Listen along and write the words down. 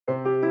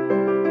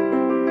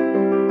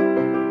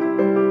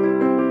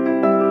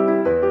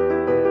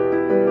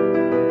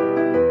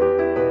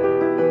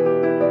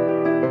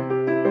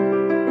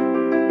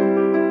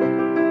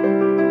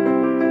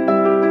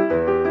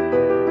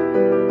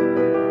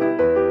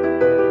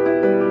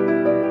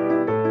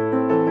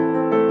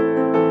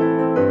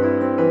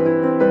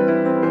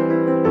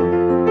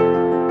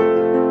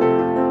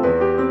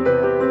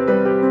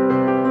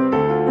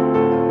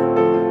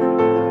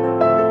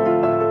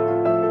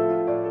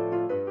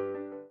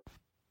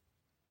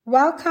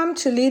Welcome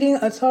to Leading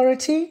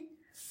Authority.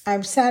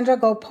 I'm Sandra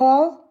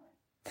Gopal.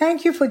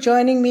 Thank you for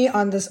joining me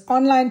on this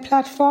online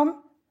platform.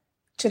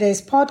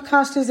 Today's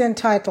podcast is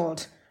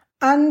entitled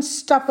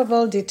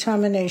Unstoppable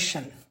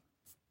Determination.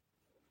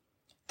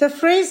 The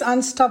phrase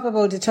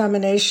unstoppable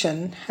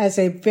determination has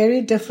a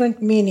very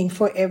different meaning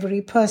for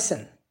every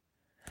person.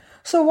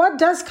 So what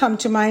does come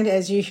to mind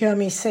as you hear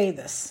me say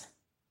this?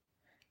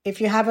 If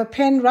you have a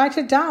pen, write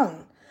it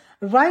down.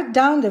 Write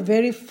down the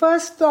very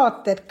first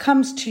thought that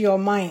comes to your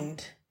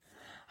mind.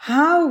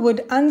 How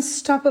would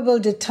unstoppable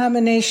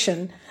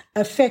determination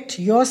affect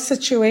your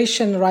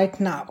situation right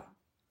now?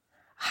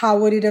 How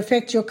would it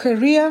affect your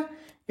career,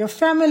 your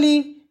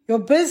family, your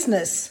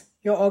business,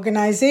 your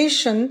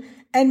organization,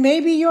 and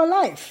maybe your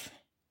life?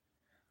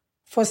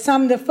 For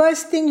some, the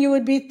first thing you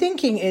would be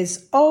thinking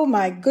is, oh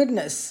my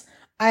goodness,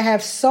 I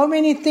have so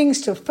many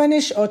things to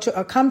finish or to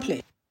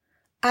accomplish.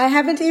 I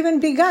haven't even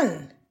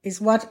begun, is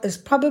what is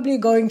probably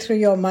going through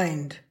your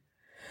mind.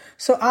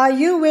 So are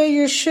you where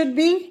you should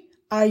be?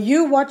 Are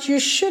you what you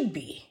should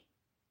be?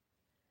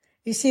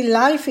 You see,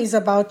 life is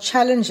about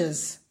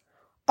challenges.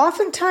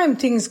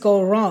 Oftentimes things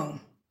go wrong.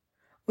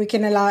 We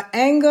can allow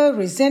anger,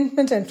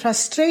 resentment, and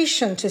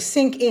frustration to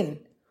sink in.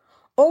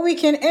 Or we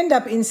can end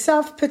up in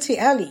self-pity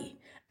alley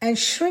and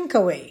shrink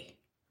away.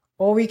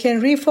 Or we can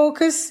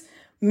refocus,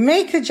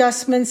 make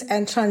adjustments,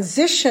 and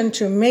transition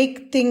to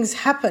make things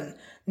happen,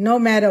 no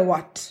matter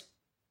what.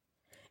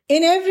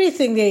 In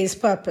everything there is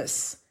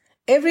purpose.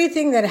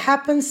 Everything that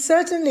happens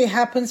certainly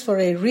happens for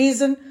a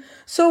reason,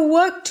 so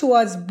work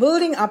towards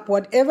building up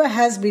whatever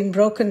has been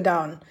broken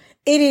down.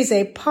 It is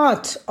a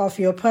part of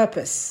your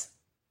purpose.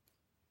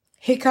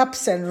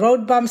 Hiccups and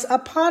road bumps are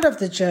part of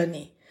the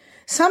journey.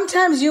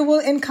 Sometimes you will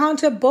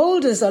encounter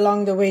boulders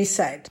along the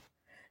wayside.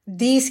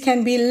 These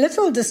can be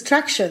little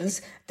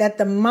distractions that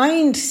the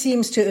mind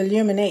seems to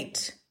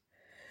illuminate.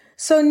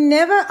 So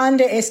never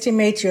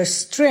underestimate your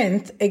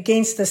strength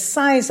against the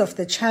size of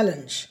the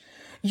challenge.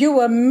 You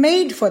were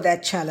made for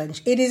that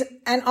challenge. It is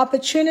an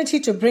opportunity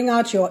to bring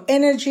out your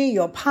energy,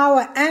 your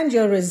power, and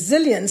your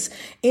resilience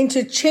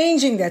into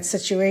changing that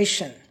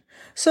situation.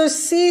 So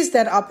seize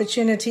that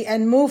opportunity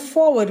and move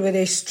forward with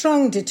a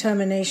strong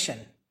determination.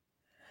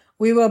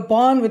 We were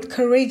born with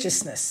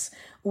courageousness.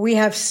 We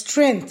have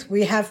strength.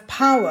 We have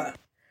power.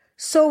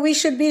 So we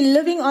should be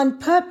living on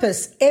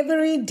purpose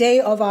every day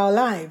of our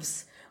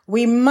lives.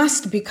 We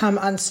must become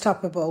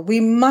unstoppable.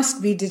 We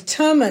must be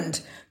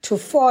determined to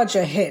forge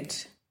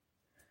ahead.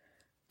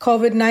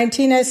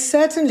 COVID-19 has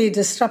certainly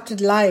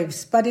disrupted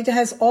lives, but it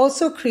has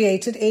also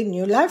created a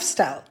new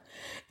lifestyle.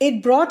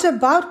 It brought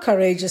about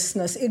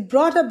courageousness. It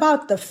brought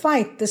about the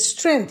fight, the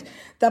strength,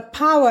 the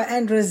power,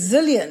 and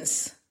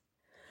resilience.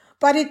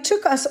 But it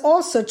took us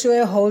also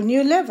to a whole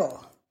new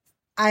level.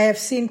 I have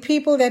seen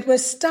people that were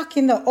stuck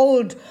in the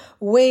old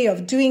way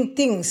of doing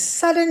things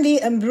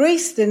suddenly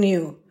embrace the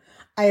new.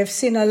 I have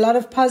seen a lot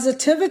of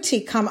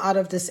positivity come out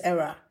of this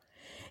era.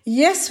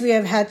 Yes, we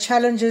have had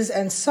challenges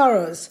and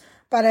sorrows,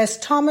 but as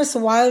Thomas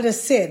Wilder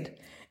said,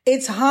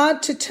 it's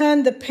hard to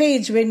turn the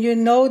page when you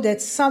know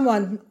that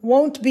someone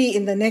won't be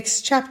in the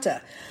next chapter,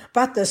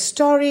 but the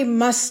story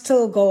must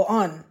still go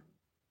on.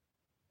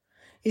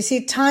 You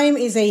see, time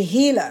is a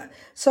healer,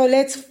 so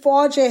let's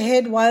forge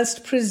ahead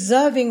whilst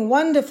preserving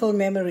wonderful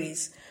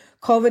memories.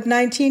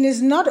 COVID-19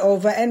 is not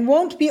over and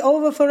won't be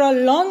over for a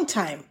long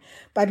time,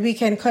 but we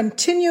can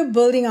continue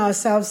building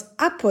ourselves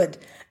upward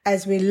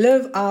as we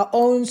live our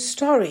own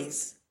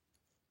stories.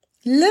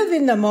 Live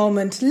in the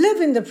moment,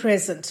 live in the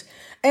present,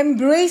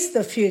 embrace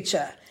the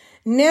future.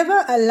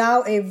 Never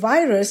allow a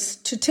virus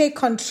to take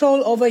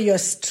control over your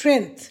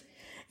strength.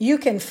 You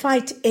can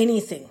fight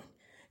anything.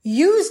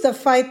 Use the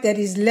fight that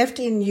is left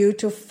in you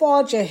to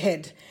forge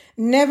ahead.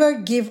 Never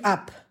give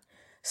up.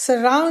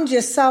 Surround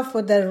yourself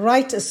with the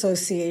right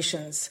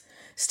associations.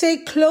 Stay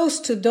close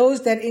to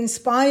those that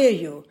inspire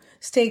you.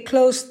 Stay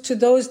close to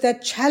those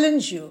that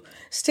challenge you.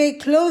 Stay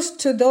close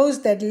to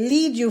those that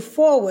lead you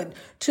forward,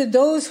 to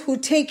those who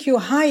take you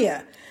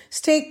higher.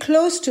 Stay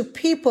close to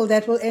people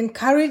that will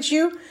encourage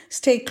you.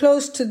 Stay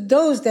close to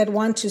those that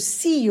want to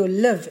see you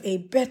live a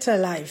better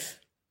life.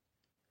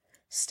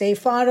 Stay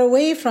far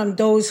away from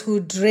those who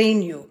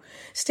drain you.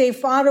 Stay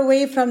far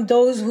away from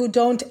those who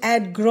don't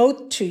add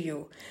growth to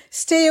you.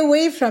 Stay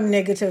away from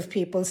negative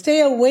people. Stay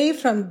away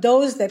from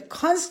those that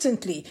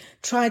constantly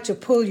try to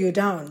pull you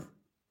down.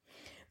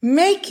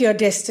 Make your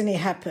destiny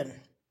happen.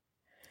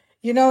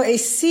 You know, a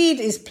seed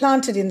is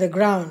planted in the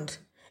ground.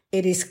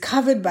 It is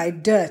covered by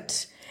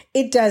dirt.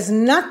 It does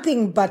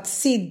nothing but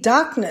see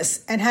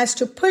darkness and has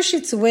to push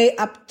its way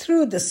up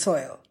through the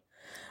soil.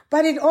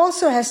 But it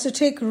also has to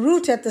take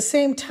root at the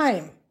same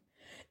time.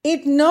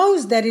 It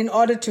knows that in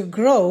order to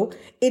grow,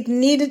 it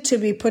needed to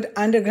be put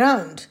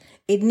underground.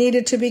 It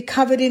needed to be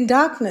covered in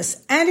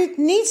darkness, and it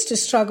needs to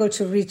struggle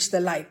to reach the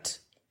light.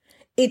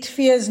 It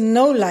fears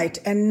no light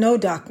and no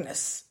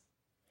darkness.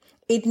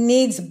 It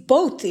needs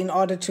both in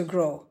order to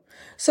grow.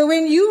 So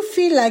when you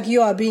feel like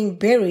you are being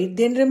buried,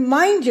 then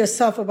remind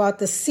yourself about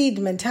the seed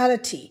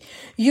mentality.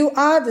 You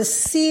are the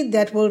seed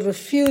that will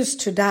refuse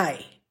to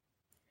die.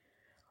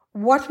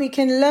 what we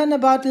can learn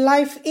about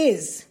life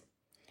is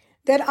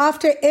that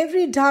after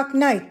every dark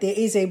night there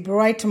is a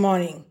bright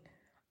morning.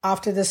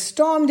 After the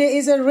storm there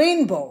is a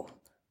rainbow.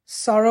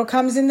 Sorrow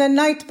comes in the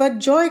night, but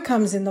joy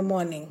comes in the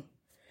morning.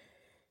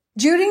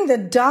 During the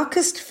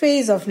darkest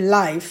phase of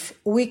life,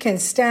 we can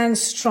stand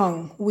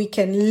strong. We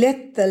can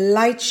let the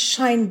light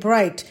shine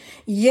bright.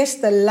 Yes,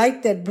 the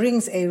light that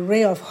brings a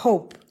ray of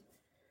hope.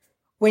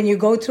 When you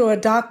go through a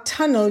dark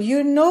tunnel,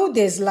 you know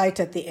there's light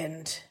at the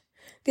end.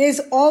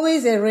 There's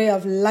always a ray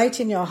of light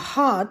in your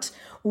heart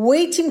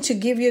waiting to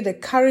give you the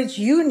courage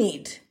you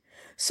need.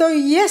 So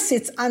yes,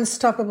 it's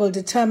unstoppable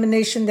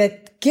determination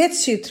that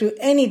gets you through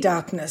any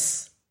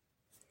darkness.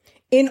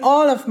 In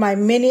all of my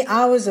many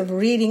hours of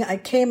reading, I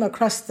came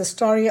across the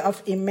story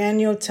of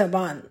Emmanuel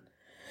Taban.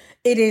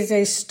 It is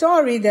a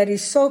story that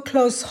is so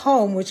close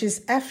home, which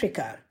is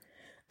Africa.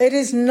 It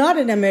is not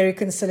an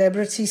American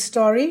celebrity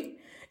story.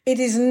 It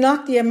is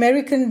not the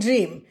American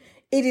dream.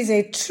 It is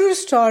a true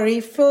story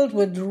filled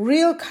with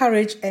real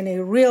courage and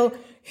a real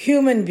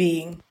human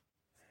being.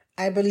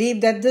 I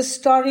believe that this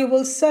story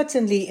will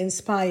certainly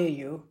inspire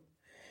you.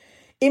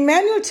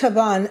 Emmanuel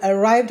Taban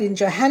arrived in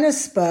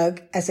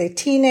Johannesburg as a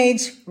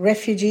teenage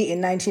refugee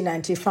in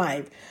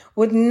 1995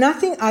 with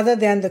nothing other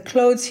than the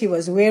clothes he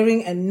was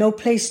wearing and no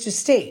place to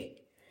stay.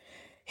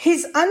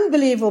 His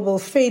unbelievable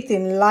faith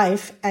in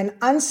life and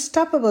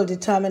unstoppable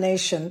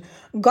determination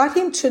got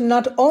him to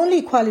not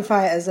only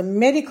qualify as a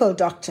medical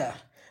doctor,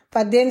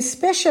 but then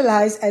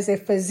specialize as a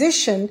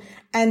physician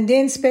and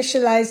then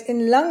specialize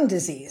in lung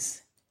disease.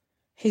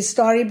 His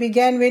story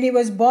began when he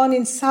was born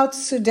in South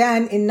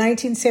Sudan in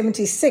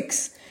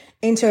 1976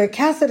 into a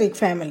Catholic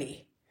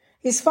family.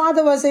 His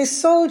father was a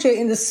soldier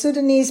in the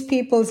Sudanese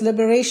People's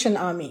Liberation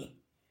Army.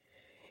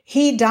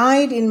 He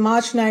died in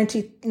March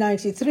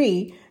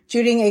 1993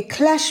 during a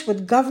clash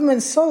with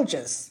government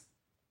soldiers.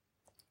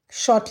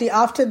 Shortly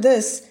after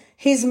this,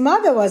 his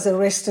mother was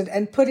arrested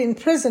and put in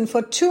prison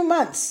for 2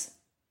 months.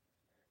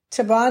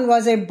 Taban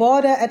was a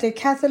boarder at a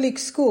Catholic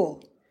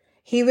school.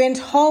 He went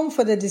home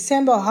for the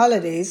December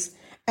holidays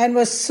and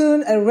was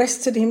soon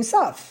arrested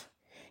himself.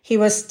 He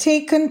was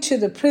taken to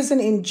the prison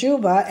in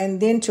Juba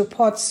and then to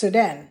Port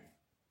Sudan.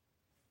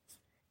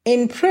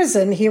 In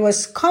prison, he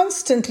was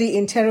constantly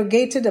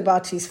interrogated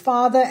about his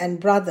father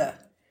and brother.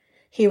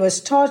 He was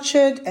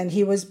tortured and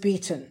he was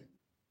beaten.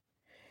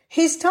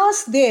 His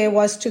task there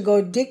was to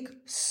go dig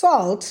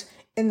salt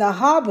in the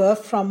harbor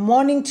from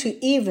morning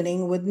to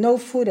evening with no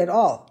food at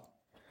all.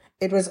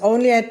 It was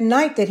only at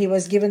night that he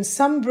was given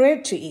some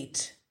bread to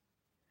eat.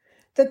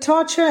 The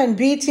torture and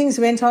beatings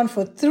went on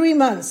for 3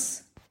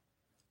 months.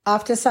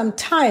 After some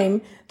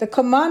time, the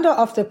commander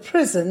of the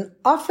prison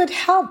offered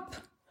help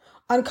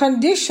on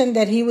condition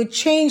that he would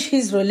change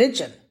his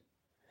religion.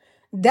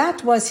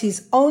 That was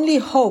his only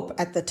hope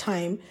at the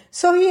time,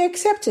 so he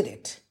accepted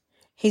it.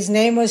 His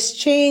name was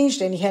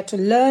changed and he had to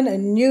learn a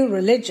new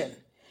religion.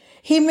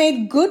 He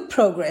made good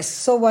progress,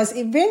 so was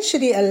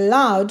eventually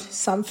allowed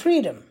some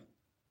freedom.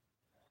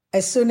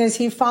 As soon as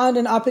he found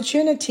an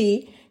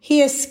opportunity,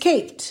 he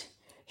escaped.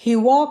 He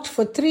walked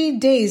for 3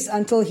 days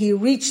until he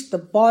reached the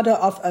border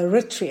of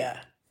Eritrea.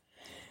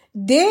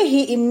 There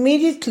he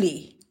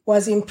immediately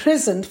was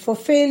imprisoned for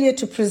failure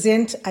to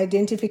present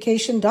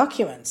identification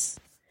documents.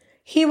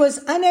 He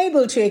was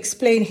unable to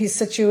explain his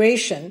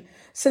situation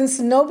since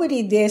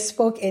nobody there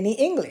spoke any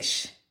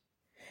English.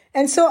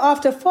 And so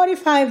after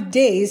 45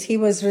 days, he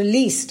was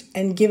released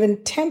and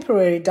given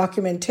temporary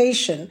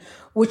documentation,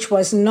 which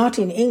was not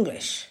in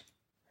English.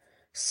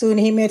 Soon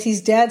he met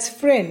his dad's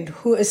friend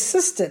who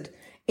assisted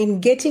in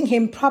getting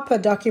him proper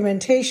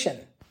documentation.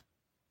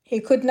 He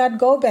could not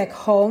go back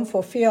home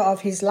for fear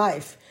of his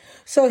life,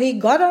 so he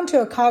got onto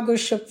a cargo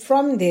ship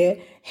from there,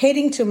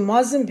 heading to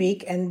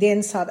Mozambique and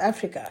then South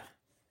Africa.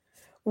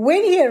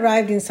 When he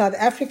arrived in South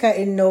Africa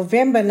in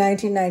November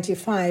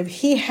 1995,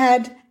 he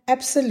had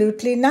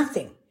absolutely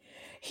nothing.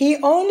 He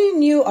only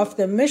knew of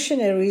the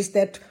missionaries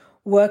that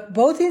worked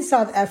both in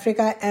South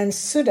Africa and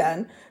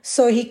Sudan,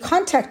 so he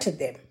contacted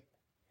them.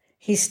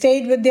 He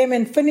stayed with them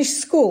and finished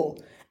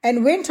school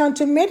and went on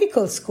to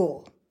medical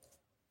school.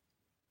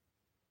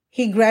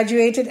 He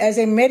graduated as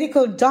a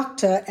medical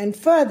doctor and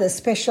further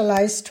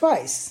specialized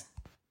twice.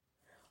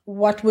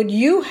 What would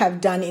you have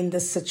done in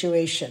this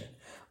situation?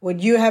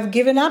 Would you have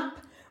given up?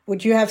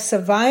 Would you have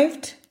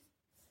survived?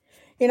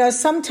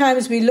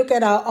 Sometimes we look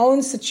at our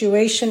own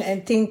situation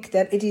and think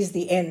that it is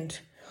the end.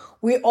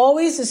 We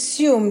always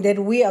assume that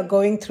we are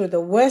going through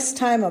the worst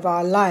time of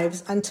our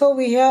lives until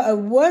we hear a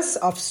worse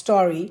off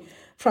story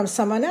from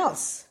someone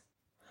else.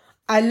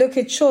 I look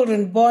at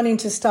children born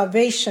into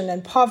starvation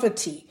and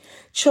poverty,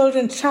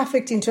 children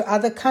trafficked into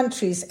other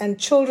countries, and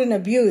children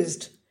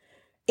abused.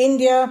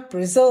 India,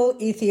 Brazil,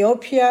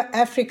 Ethiopia,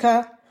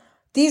 Africa,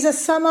 these are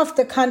some of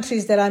the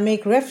countries that I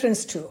make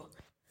reference to.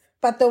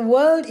 But the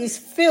world is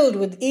filled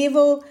with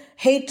evil,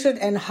 hatred,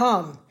 and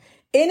harm.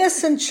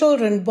 Innocent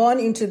children born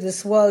into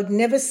this world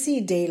never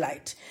see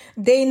daylight.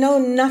 They know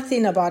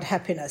nothing about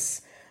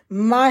happiness.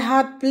 My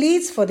heart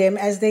bleeds for them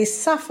as they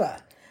suffer.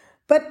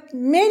 But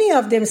many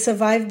of them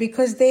survive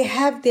because they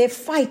have their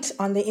fight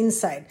on the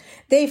inside.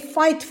 They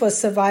fight for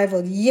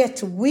survival,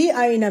 yet we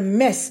are in a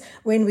mess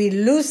when we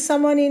lose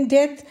someone in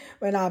death,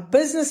 when our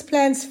business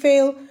plans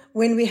fail,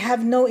 when we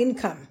have no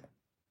income.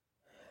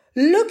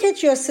 Look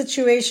at your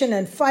situation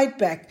and fight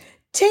back.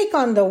 Take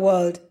on the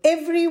world.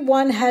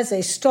 Everyone has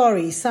a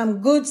story, some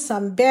good,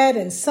 some bad,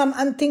 and some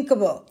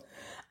unthinkable.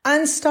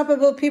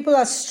 Unstoppable people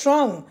are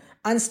strong.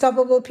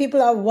 Unstoppable people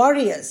are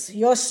warriors.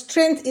 Your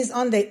strength is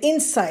on the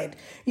inside.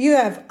 You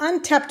have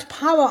untapped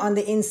power on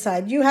the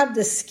inside. You have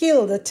the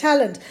skill, the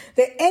talent,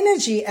 the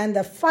energy, and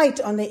the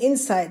fight on the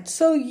inside.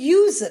 So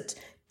use it.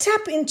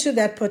 Tap into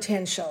that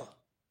potential.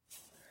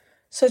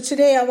 So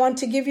today I want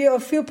to give you a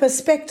few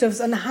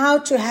perspectives on how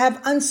to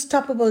have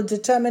unstoppable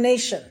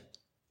determination.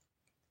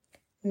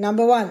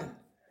 Number 1,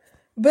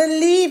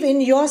 believe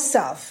in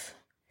yourself.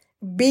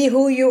 Be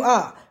who you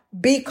are.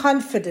 Be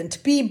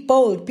confident. Be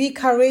bold. Be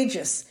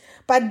courageous.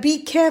 But be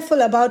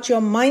careful about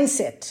your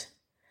mindset.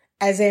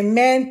 As a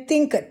man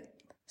thinketh,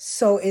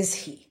 so is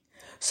he.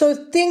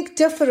 So think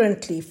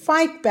differently.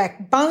 Fight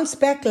back. Bounce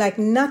back like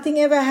nothing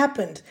ever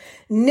happened.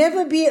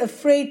 Never be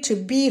afraid to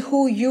be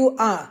who you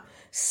are.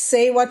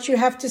 Say what you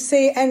have to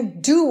say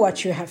and do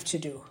what you have to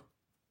do.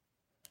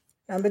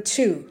 Number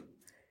 2,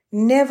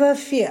 never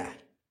fear.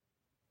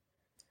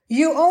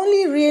 You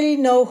only really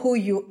know who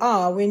you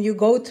are when you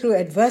go through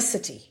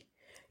adversity.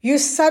 You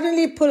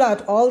suddenly pull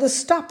out all the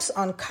stops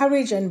on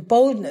courage and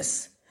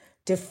boldness.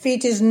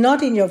 Defeat is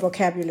not in your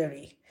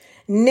vocabulary.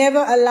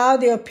 Never allow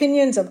the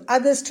opinions of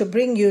others to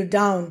bring you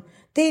down.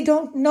 They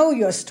don't know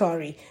your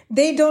story.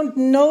 They don't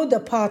know the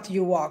path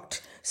you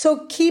walked.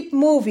 So keep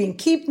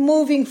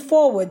moving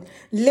forward.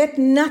 Let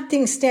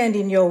nothing stand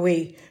in your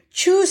way.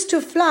 Choose to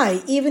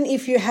fly even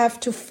if you have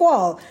to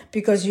fall,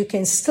 because you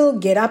can still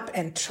get up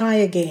and try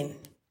again.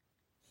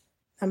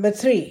 Number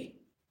 3,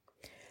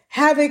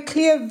 have a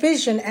clear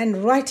vision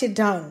and write it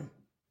down.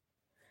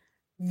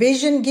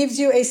 Vision gives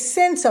you a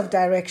sense of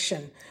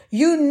direction.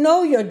 You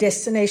know your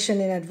destination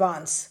in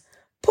advance.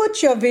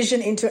 Put your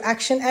vision into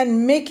action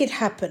and make it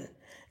happen.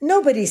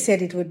 Nobody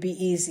said it would be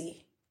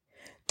easy.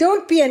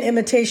 Don't be an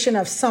imitation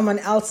of someone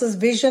else's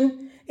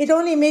vision. It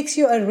only makes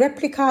you a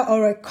replica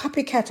or a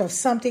copycat of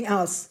something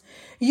else.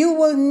 You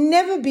will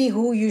never be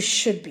who you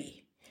should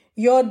be.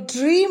 Your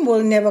dream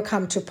will never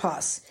come to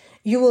pass.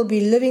 You will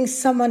be living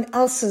someone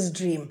else's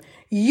dream.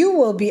 You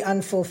will be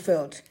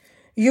unfulfilled.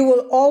 You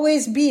will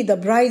always be the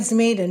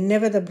bridesmaid and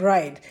never the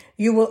bride.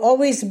 You will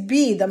always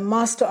be the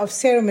master of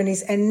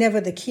ceremonies and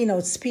never the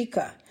keynote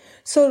speaker.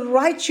 So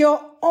write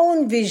your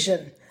own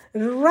vision.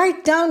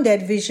 Write down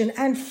that vision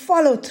and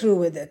follow through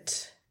with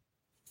it.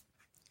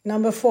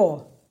 Number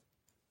 4,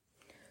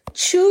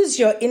 choose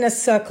your inner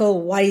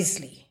circle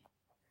wisely.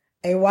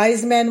 A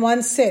wise man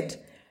once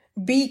said,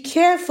 be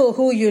careful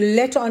who you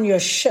let on your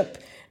ship,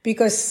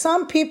 because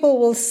some people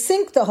will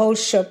sink the whole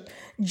ship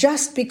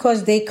just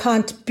because they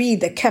can't be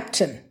the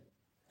captain.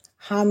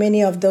 How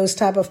many of those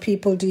type of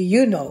people do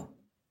you know?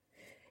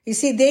 You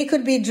see, they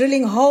could be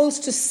drilling holes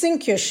to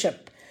sink your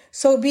ship.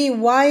 So be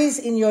wise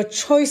in your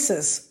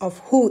choices of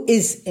who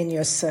is in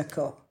your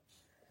circle.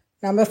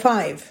 Number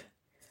 5,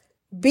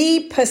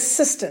 be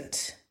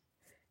persistent.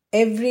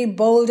 Every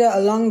boulder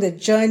along the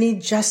journey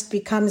just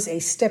becomes a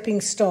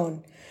stepping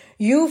stone.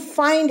 You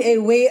find a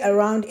way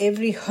around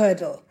every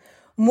hurdle.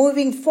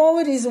 Moving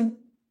forward is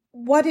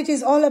what it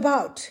is all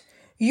about.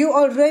 You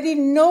already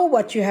know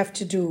what you have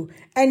to do,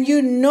 and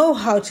you know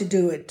how to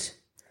do it.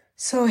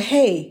 So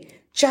hey,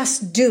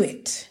 just do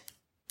it.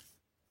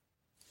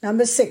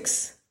 Number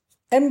 6,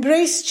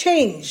 embrace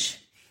change.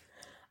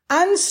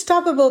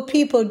 Unstoppable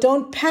people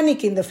don't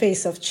panic in the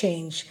face of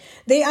change.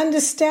 They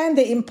understand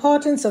the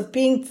importance of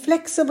being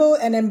flexible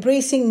and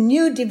embracing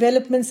new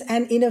developments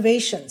and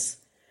innovations.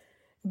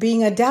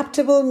 Being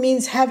adaptable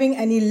means having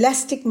an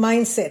elastic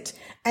mindset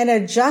and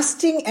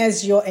adjusting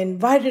as your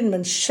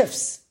environment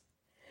shifts.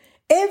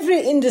 Every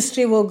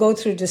industry will go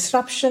through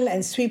disruption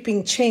and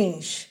sweeping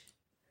change.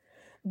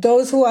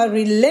 Those who are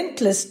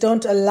relentless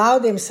don't allow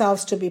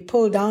themselves to be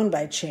pulled down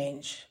by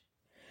change.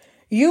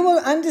 You will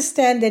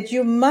understand that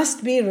you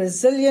must be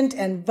resilient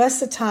and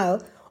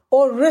versatile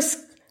or risk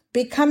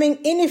becoming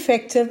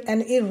ineffective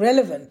and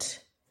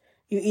irrelevant.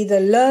 You either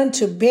learn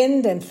to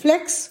bend and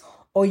flex,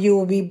 or you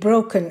will be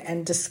broken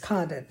and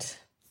discarded.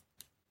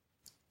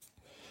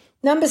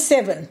 Number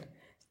 7,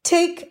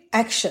 take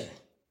action.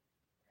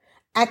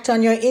 Act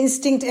on your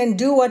instinct and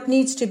do what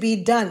needs to be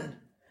done.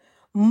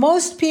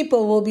 Most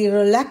people will be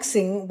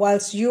relaxing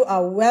whilst you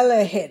are well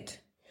ahead.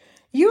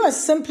 You are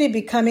simply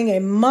becoming a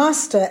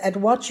master at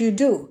what you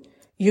do.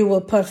 You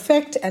will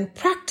perfect and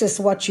practice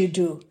what you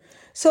do.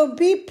 So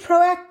be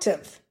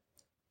proactive.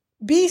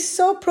 Be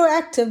so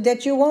proactive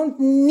that you won't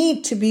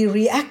need to be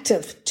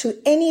reactive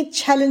to any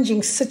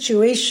challenging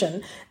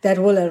situation that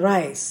will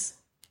arise.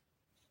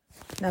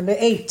 Number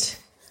 8,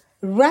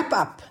 wrap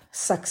up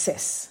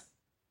success.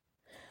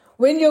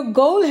 When your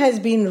goal has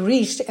been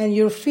reached and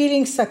you're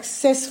feeling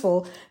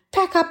successful,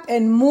 pack up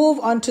and move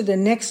on to the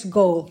next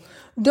goal.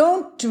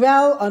 Don't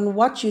dwell on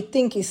what you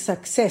think is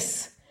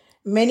success.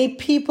 Many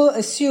people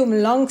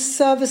assume long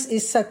service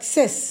is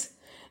success.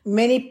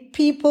 Many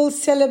people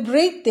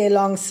celebrate their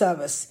long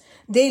service.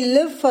 They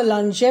live for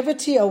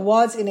longevity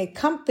awards in a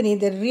company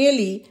that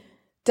really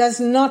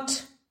does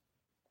not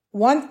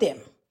want them.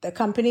 The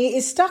company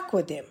is stuck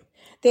with them.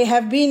 They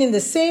have been in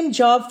the same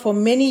job for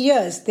many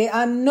years. There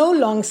are no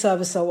long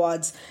service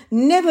awards.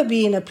 Never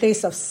be in a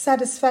place of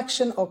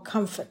satisfaction or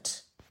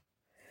comfort.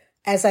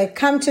 As I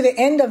come to the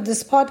end of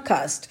this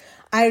podcast,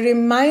 I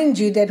remind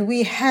you that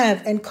we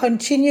have and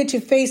continue to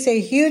face a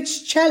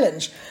huge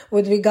challenge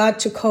with regard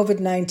to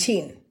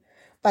COVID-19.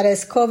 But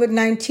has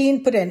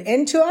COVID-19 put an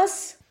end to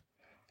us?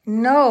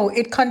 No,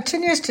 it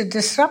continues to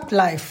disrupt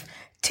life,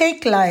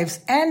 take lives,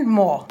 and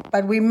more.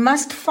 But we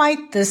must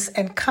fight this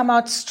and come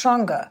out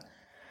stronger.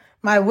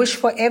 My wish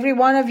for every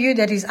one of you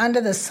that is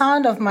under the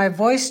sound of my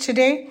voice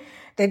today,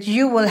 that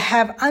you will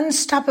have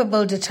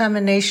unstoppable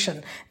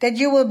determination, that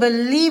you will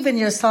believe in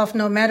yourself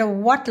no matter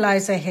what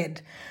lies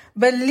ahead.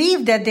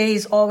 Believe that there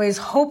is always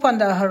hope on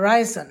the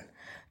horizon.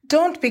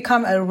 Don't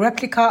become a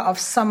replica of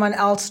someone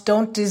else.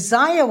 Don't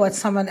desire what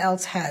someone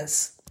else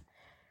has.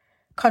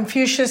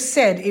 Confucius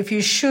said, if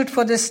you shoot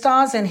for the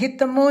stars and hit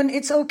the moon,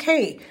 it's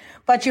okay,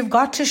 but you've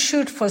got to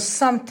shoot for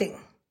something.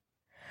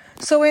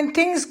 So when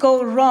things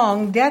go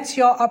wrong, that's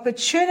your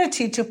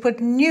opportunity to put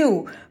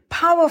new,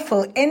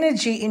 powerful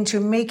energy into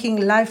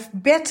making life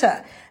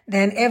better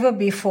than ever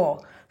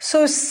before.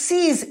 So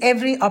seize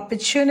every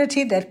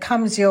opportunity that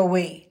comes your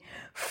way.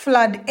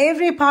 Flood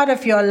every part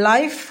of your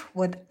life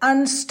with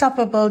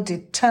unstoppable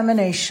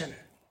determination.